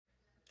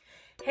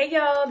Hey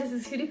y'all, this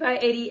is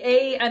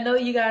PewDiePie88. I know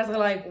you guys are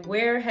like,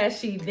 where has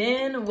she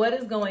been? What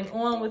is going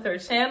on with her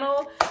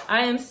channel? I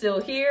am still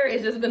here.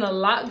 It's just been a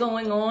lot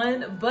going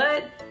on,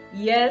 but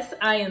yes,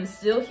 I am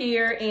still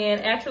here.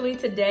 And actually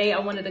today I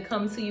wanted to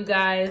come to you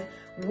guys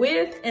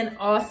with an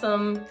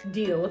awesome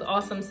deal, with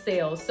awesome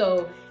sales.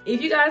 So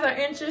if you guys are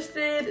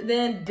interested,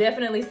 then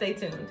definitely stay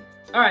tuned.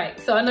 All right,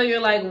 so I know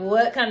you're like,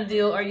 what kind of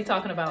deal are you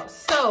talking about?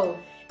 So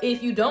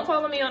if you don't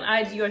follow me on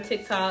IG or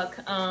TikTok,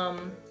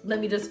 let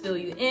me just fill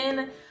you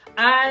in.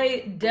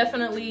 I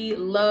definitely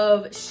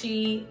love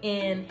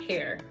Shein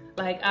hair.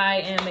 Like,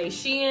 I am a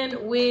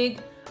Shein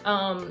wig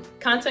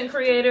content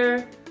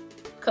creator,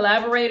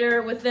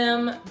 collaborator with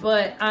them,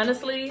 but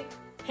honestly,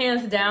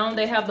 hands down,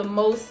 they have the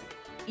most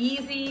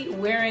easy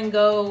wear and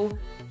go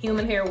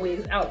human hair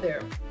wigs out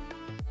there.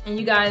 And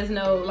you guys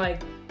know,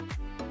 like,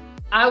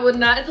 I would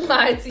not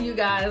lie to you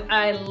guys,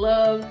 I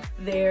love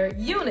their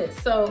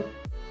units. So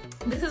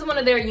this is one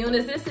of their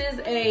units. This is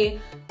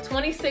a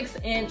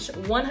 26-inch,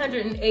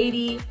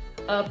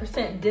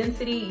 180%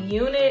 density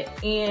unit.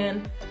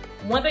 And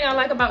one thing I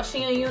like about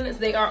Shein units,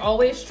 they are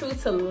always true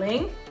to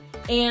length,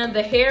 and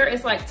the hair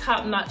is like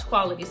top-notch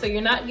quality. So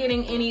you're not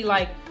getting any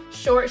like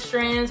short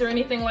strands or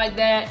anything like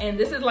that. And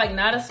this is like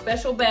not a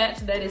special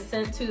batch that is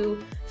sent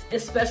to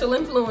special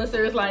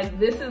influencers. Like,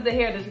 this is the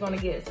hair that you're gonna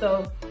get.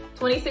 So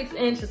 26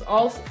 inch is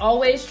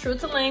always true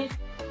to length.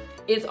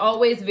 It's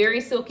always very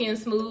silky and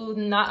smooth,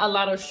 not a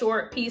lot of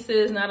short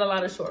pieces, not a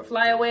lot of short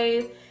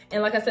flyaways.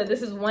 And like I said,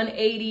 this is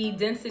 180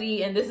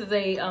 density, and this is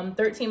a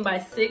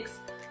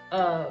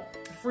 13x6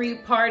 free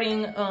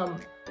parting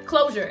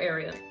closure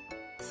area.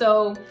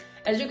 So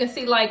as you can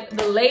see, like,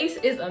 the lace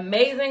is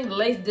amazing. The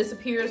lace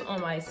disappears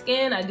on my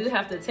skin. I do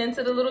have to tint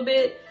it a little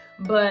bit,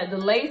 but the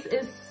lace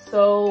is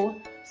so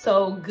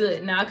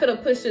good. Now I could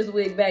have pushed this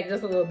wig back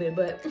just a little bit,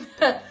 but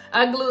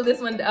I glued this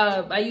one.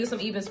 I used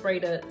some even spray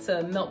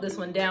to melt this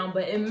one down,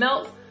 but it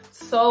melts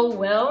so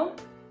well.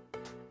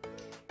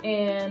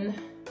 And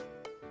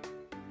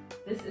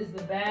this is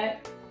the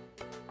back.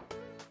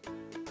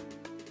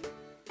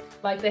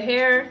 Like, the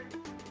hair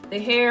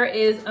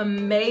is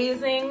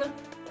amazing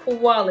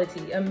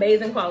quality,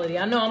 amazing quality.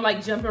 I know I'm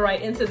like jumping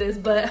right into this,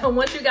 but I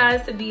want you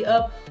guys to be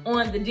up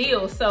on the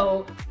deal.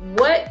 So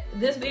what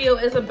this video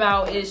is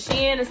about is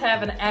Shein is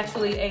having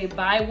actually a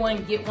buy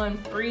one get one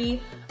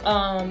free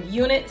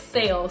unit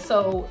sale.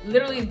 So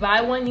literally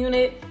buy one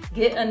unit,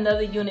 get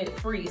another unit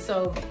free.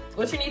 So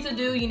what you need to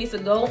do, you need to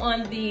go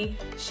on the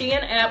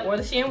Shein app or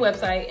the Shein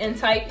website and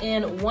type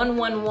in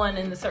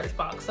 111 in the search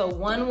box. So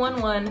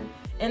 111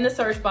 in the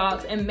search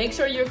box, and make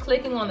sure you're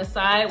clicking on the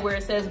side where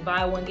it says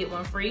buy one get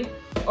one free,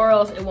 or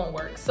else it won't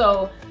work.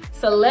 So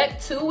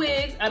select 2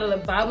 wigs out of the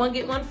buy one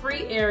get one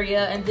free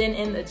area, and then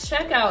in the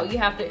checkout you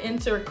have to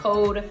enter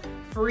code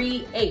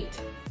free8,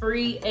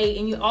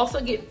 and you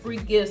also get free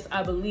gifts,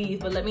 I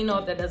believe, but let me know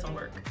if that doesn't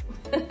work.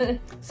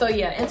 So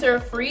yeah, enter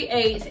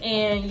free8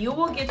 and you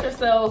will get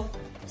yourself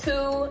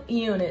 2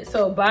 units.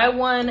 So buy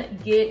one,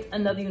 get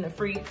another unit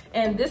free.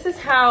 And this is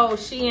how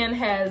Shein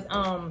has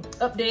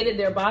updated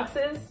their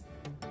boxes.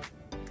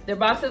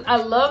 I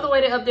love the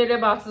way they updated their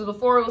boxes.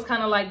 Before, it was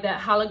kind of like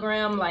that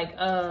hologram, like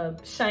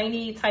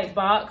shiny type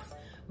box,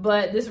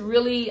 but this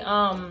really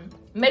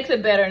makes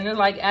it better, and it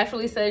like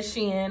actually says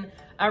Shein.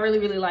 I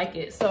really like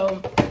it.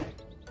 So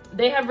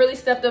they have really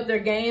stepped up their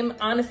game.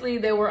 Honestly,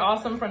 they were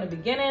awesome from the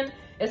beginning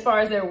as far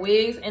as their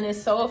wigs, and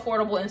it's so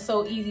affordable and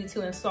so easy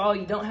to install.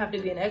 You don't have to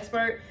be an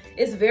expert.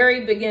 It's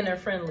very beginner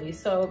friendly.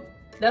 So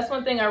that's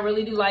one thing I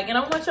really do like. And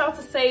I want y'all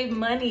to save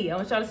money.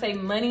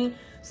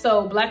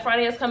 So Black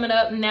Friday is coming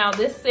up. Now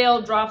this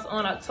sale drops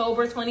on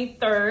October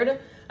 23rd.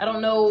 I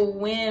don't know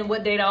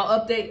what date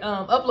I'll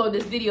upload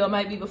this video. It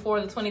might be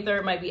before the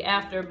 23rd, might be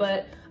after,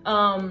 but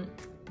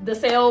the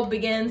sale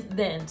begins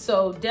then.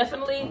 So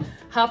definitely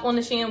hop on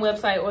the Shein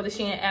website or the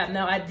Shein app.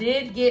 Now I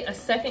did get a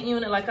second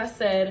unit, like I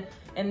said,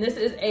 and this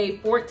is a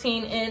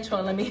 14-inch.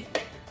 Hold on,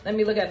 let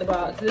me look at the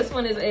box. This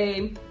one is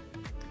a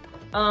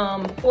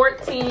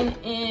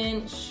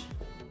 14-inch.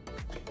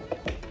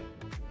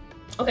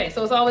 Okay,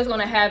 so it's always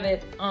gonna have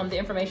it, the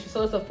information.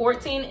 So it's a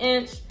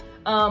 14-inch,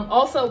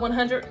 also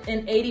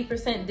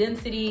 180%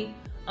 density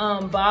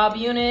bob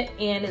unit,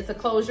 and it's a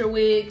closure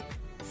wig,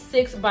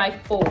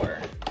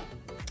 6x4.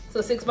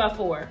 So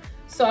 6x4.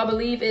 So I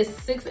believe it's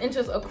 6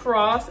 inches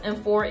across and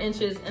 4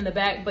 inches in the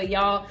back. But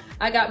y'all,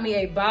 I got me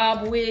a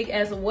bob wig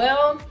as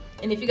well.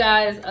 And if you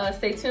guys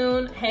stay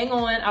tuned, hang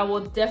on, I will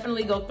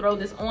definitely go throw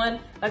this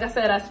on. Like I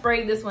said, I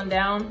sprayed this one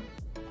down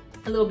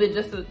a little bit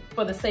just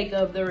for the sake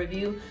of the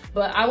review,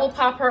 but I will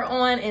pop her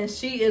on, and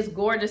she is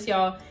gorgeous,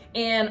 y'all.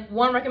 And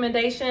one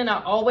recommendation,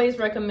 I always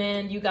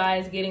recommend you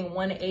guys getting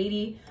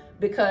 180,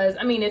 because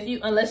I mean,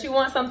 unless you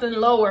want something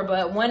lower,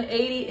 but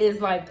 180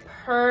 is like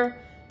perfect.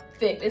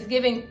 It's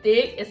giving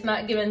thick, it's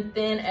not giving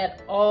thin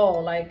at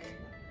all. Like,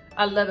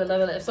 I love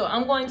it. So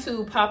I'm going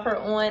to pop her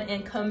on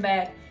and come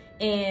back,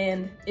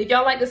 and if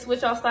y'all like to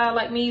switch y'all style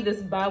like me,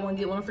 this buy one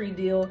get one free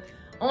deal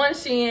on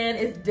Shein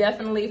is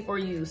definitely for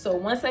you. So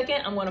 1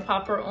 second, I'm gonna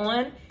pop her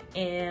on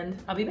and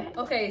I'll be back.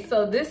 Okay,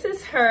 so this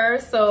is her.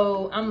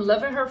 So I'm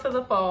loving her for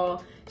the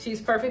fall.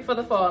 She's perfect for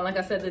the fall. And like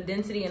I said, the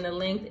density and the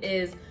length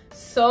is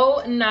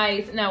so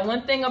nice. Now,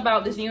 one thing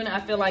about this unit, I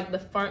feel like the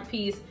front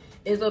piece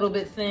is a little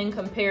bit thin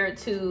compared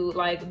to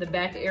like the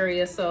back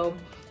area. So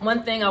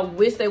one thing I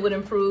wish they would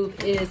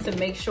improve is to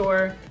make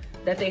sure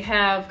that they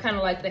have kind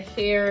of like the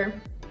hair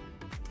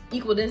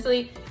equal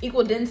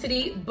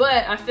density,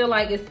 but I feel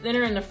like it's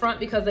thinner in the front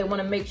because they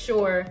want to make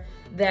sure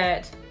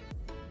that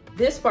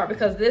this part,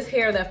 because this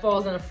hair that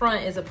falls in the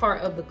front is a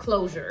part of the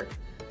closure.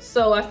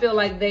 So I feel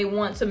like they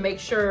want to make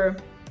sure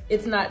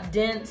it's not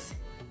dense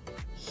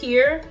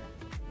here.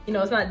 You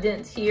know, it's not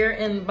dense here.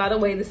 And by the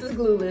way, this is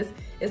glueless.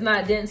 It's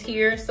not dense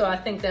here. So I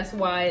think that's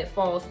why it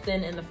falls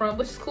thin in the front,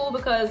 which is cool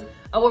because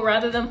I would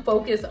rather them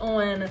focus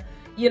on,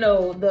 you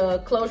know, the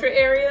closure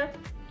area,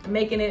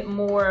 making it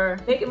more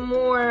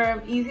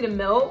easy to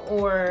melt,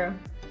 or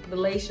the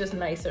lace just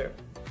nicer.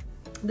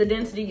 The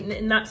density,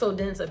 not so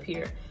dense up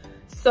here.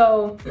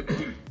 So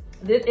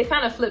it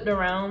kind of flipped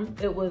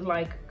around. It was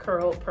like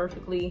curled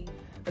perfectly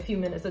a few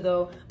minutes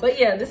ago. But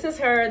yeah, this is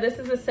her. This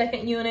is the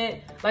second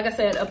unit. Like I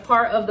said, a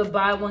part of the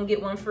buy one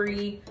get one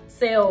free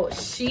sale.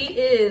 She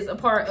is a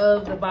part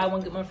of the buy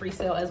one get one free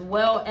sale, as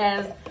well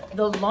as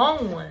the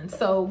long one.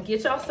 So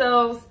get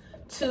yourselves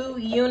 2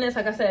 units.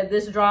 Like I said,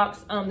 this drops,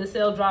 the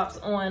sale drops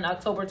on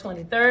October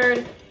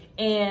 23rd,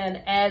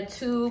 and add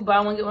 2 buy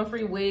one get one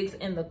free wigs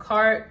in the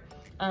cart.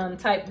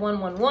 Type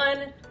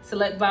 111,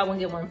 select buy one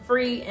get one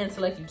free, and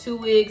select your 2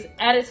 wigs.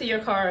 Add it to your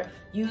cart.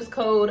 Use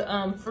code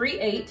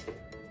free8.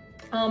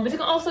 But you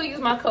can also use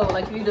my code.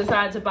 Like if you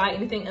decide to buy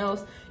anything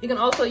else, you can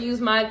also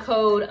use my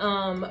code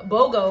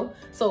BOGO.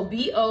 So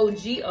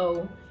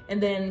BOGO,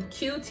 and then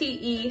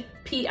QTEPIEE.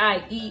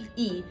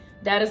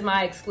 That is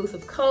my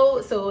exclusive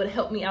code. So it would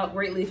help me out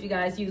greatly if you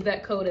guys use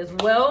that code as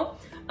well.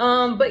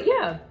 But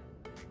yeah,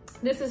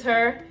 this is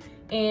her,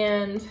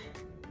 and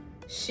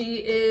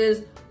she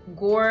is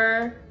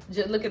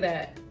gorgeous. Look at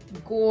that,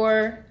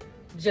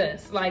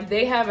 gorgeous. Like,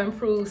 they have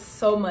improved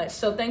so much.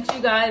 So thanks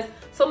you guys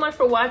so much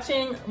for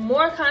watching.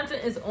 More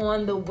content is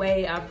on the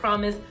way, I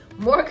promise.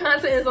 More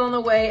content is on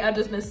the way. I've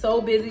just been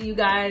so busy, you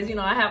guys. You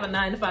know, I have a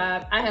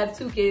 9-to-5, I have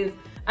 2 kids,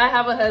 I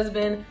have a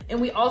husband,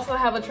 and we also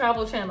have a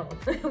travel channel.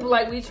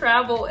 Like, we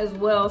travel as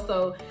well,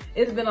 so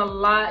it's been a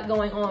lot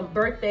going on,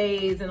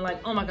 birthdays, and like,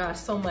 oh my gosh,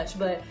 so much.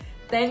 But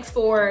thanks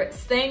for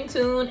staying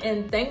tuned,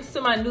 and thanks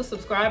to my new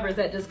subscribers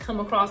that just come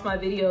across my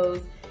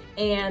videos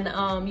and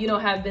you know,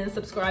 have been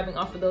subscribing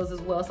off of those as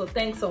well. So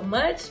thanks so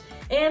much,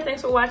 and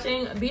thanks for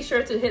watching. Be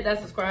sure to hit that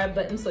subscribe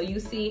button so you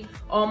see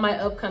all my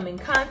upcoming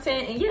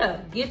content, and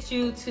yeah, get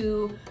you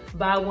to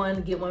buy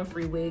one get one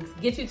free wigs.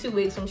 Get you 2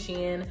 wigs from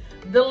Shein.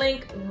 The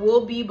link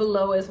will be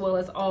below, as well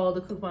as all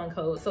the coupon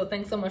codes. So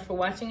thanks so much for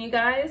watching, you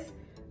guys.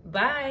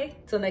 Bye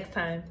till next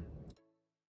time.